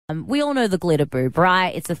We all know the glitter boob,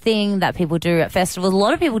 right? It's a thing that people do at festivals. A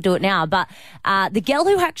lot of people do it now, but the girl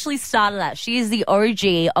who actually started that, she is the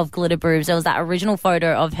OG of glitter boobs. There was that original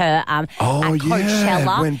photo of her at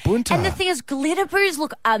Coachella. When Bunta. And the thing is, glitter boobs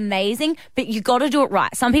look amazing, but you got to do it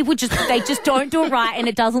right. Some people just don't do it right and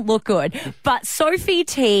it doesn't look good. But Sophie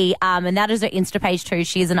T, and that is her Insta page too.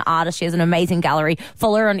 She is an artist. She has an amazing gallery.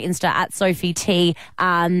 Follow her on Insta at Sophie T.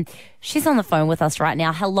 She's on the phone with us right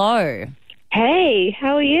now. Hello. Hey,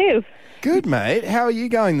 how are you? Good, mate. How are you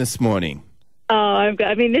going this morning? Oh, I'm good.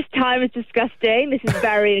 I mean, this time is disgusting. This is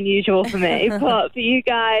very unusual for me. But for you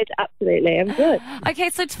guys, absolutely, I'm good. Okay,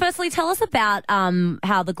 so firstly, tell us about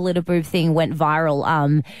how the glitter boob thing went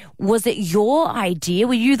viral. Was it your idea?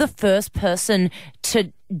 Were you the first person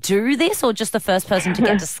to do this or just the first person to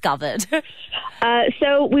get discovered?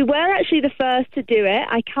 So we were actually the first to do it.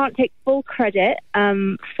 I can't take full credit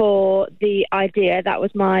for the idea. That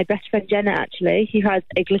was my best friend Jenna, actually, who has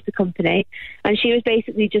a glitter company. And she was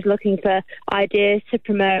basically just looking for ideas to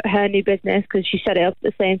promote her new business because she set it up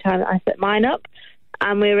at the same time that I set mine up.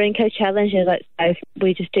 And we were in Coachella and she was like, so will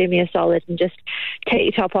you just do me a solid and just take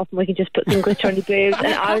your top off and we can just put some glitter on your boobs?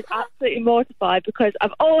 And I was absolutely mortified because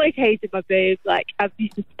I've always hated my boobs. Like, I've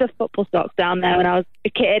used to stuff football socks down there when I was a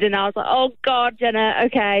kid and I was like, oh, God, Jenna,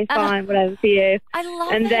 okay, fine, whatever for you. I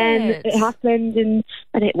love And then it happened and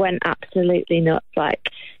it went absolutely nuts. Like,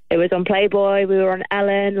 it was on Playboy, we were on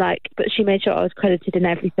Ellen, but she made sure I was credited and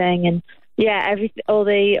everything. And, yeah, all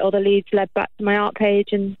the leads led back to my art page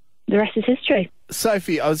and the rest is history.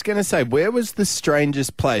 Sophie, I was going to say, where was the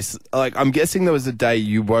strangest place? Like, I'm guessing there was a day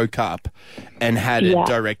you woke up and had a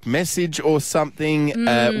direct message or something.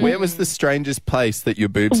 Where was the strangest place that your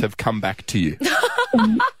boobs have come back to you?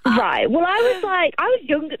 Right. Well, I was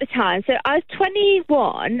young at the time. So I was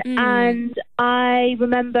 21 and I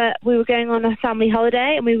remember we were going on a family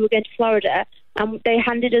holiday and we were going to Florida and they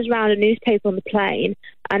handed us around a newspaper on the plane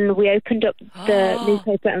and we opened up the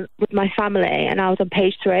newspaper with my family and I was on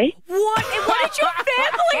page 3. What? What did your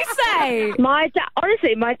family say?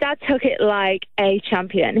 My dad took it like a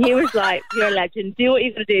champion. He was like, you're a legend. Do what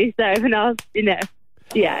you're going to do. So, and I was,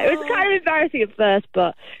 yeah, it was kind of embarrassing at first,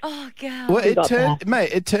 but... Oh, God. Well,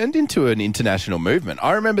 it turned into an international movement.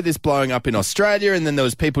 I remember this blowing up in Australia, and then there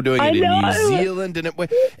was people doing it in New Zealand, and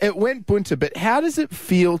it went bunter. But how does it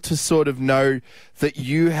feel to sort of know that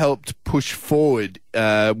you helped push forward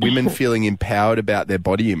women feeling empowered about their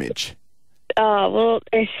body image? Oh, well,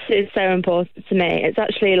 it's so important to me. It's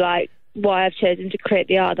actually like why I've chosen to create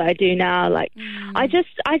the art that I do now. Like, I just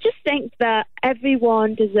think that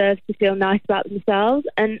everyone deserves to feel nice about themselves.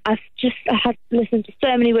 And I had listened to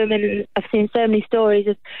so many women and I've seen so many stories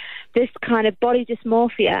of this kind of body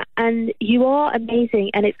dysmorphia. And you are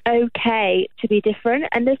amazing and it's okay to be different.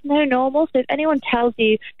 And there's no normal. So if anyone tells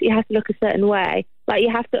you that you have to look a certain way, like,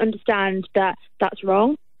 you have to understand that that's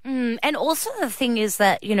wrong. And also the thing is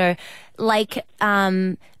that,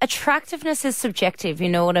 attractiveness is subjective, you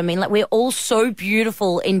know what I mean? Like, we're all so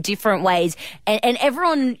beautiful in different ways and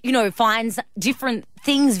everyone, finds different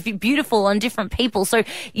things beautiful on different people. So,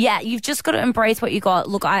 yeah, you've just got to embrace what you got.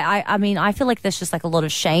 Look, I mean, I feel like there's just like a lot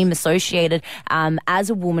of shame associated as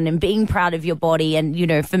a woman and being proud of your body. And,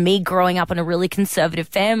 for me, growing up in a really conservative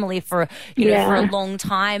family for a long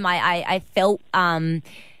time, I felt...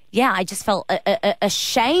 I just felt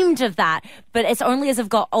ashamed of that. But it's only as I've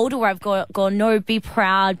got older where I've gone, no, be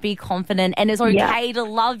proud, be confident, and it's okay to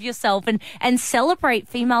love yourself and celebrate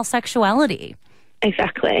female sexuality.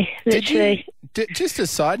 Exactly. Literally. Just a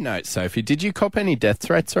side note, Sophie, did you cop any death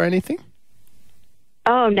threats or anything?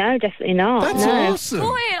 Oh, no, definitely not. That's awesome.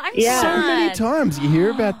 Good, I'm So many times you hear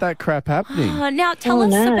about that crap happening. Now, tell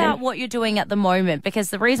us about what you're doing at the moment, because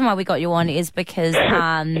the reason why we got you on is because you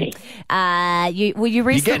recently... You're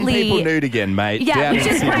getting people nude again, mate. Yeah, down which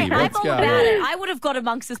in is Sydney. great. I'm all about it. I would have got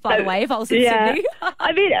amongst us, by the way, if I was in Sydney.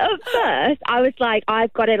 I mean, at first, I was like,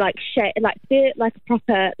 I've got to, feel like a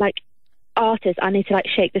proper, artist, I need to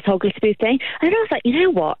shake this whole glitter boob thing. And then I was like, you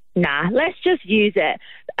know what? Nah, let's just use it.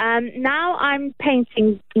 Now I'm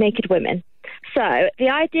painting naked women. So the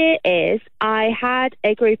idea is I had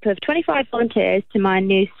a group of 25 volunteers to my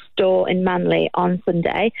new store in Manly on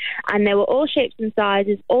Sunday, and they were all shapes and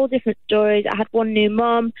sizes, all different stories. I had one new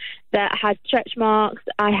mum that had stretch marks.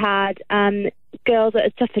 I had girls that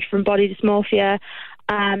had suffered from body dysmorphia.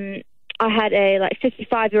 I had a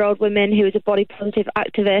 55-year-old woman who was a body positive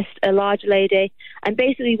activist, a large lady, and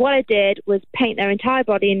basically what I did was paint their entire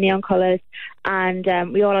body in neon colours, and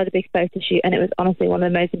we all had a big photo shoot, and it was honestly one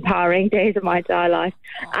of the most empowering days of my entire life.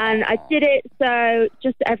 And I did it so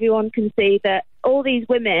just so everyone can see that all these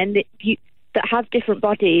women that have different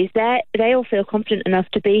bodies, they all feel confident enough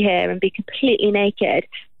to be here and be completely naked,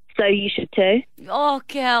 So you should too. Oh,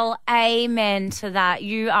 girl, amen to that.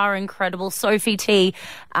 You are incredible. Sophie T,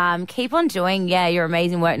 keep on doing, your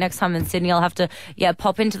amazing work. Next time in Sydney, I'll have to,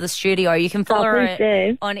 pop into the studio. You can follow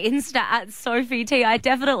her on Insta at Sophie T. I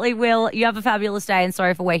definitely will. You have a fabulous day, and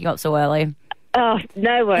sorry for waking up so early. Oh,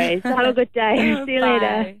 no worries. Have a good day. See you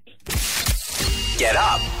later. Get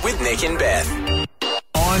up with Nick and Beth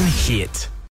on Hit.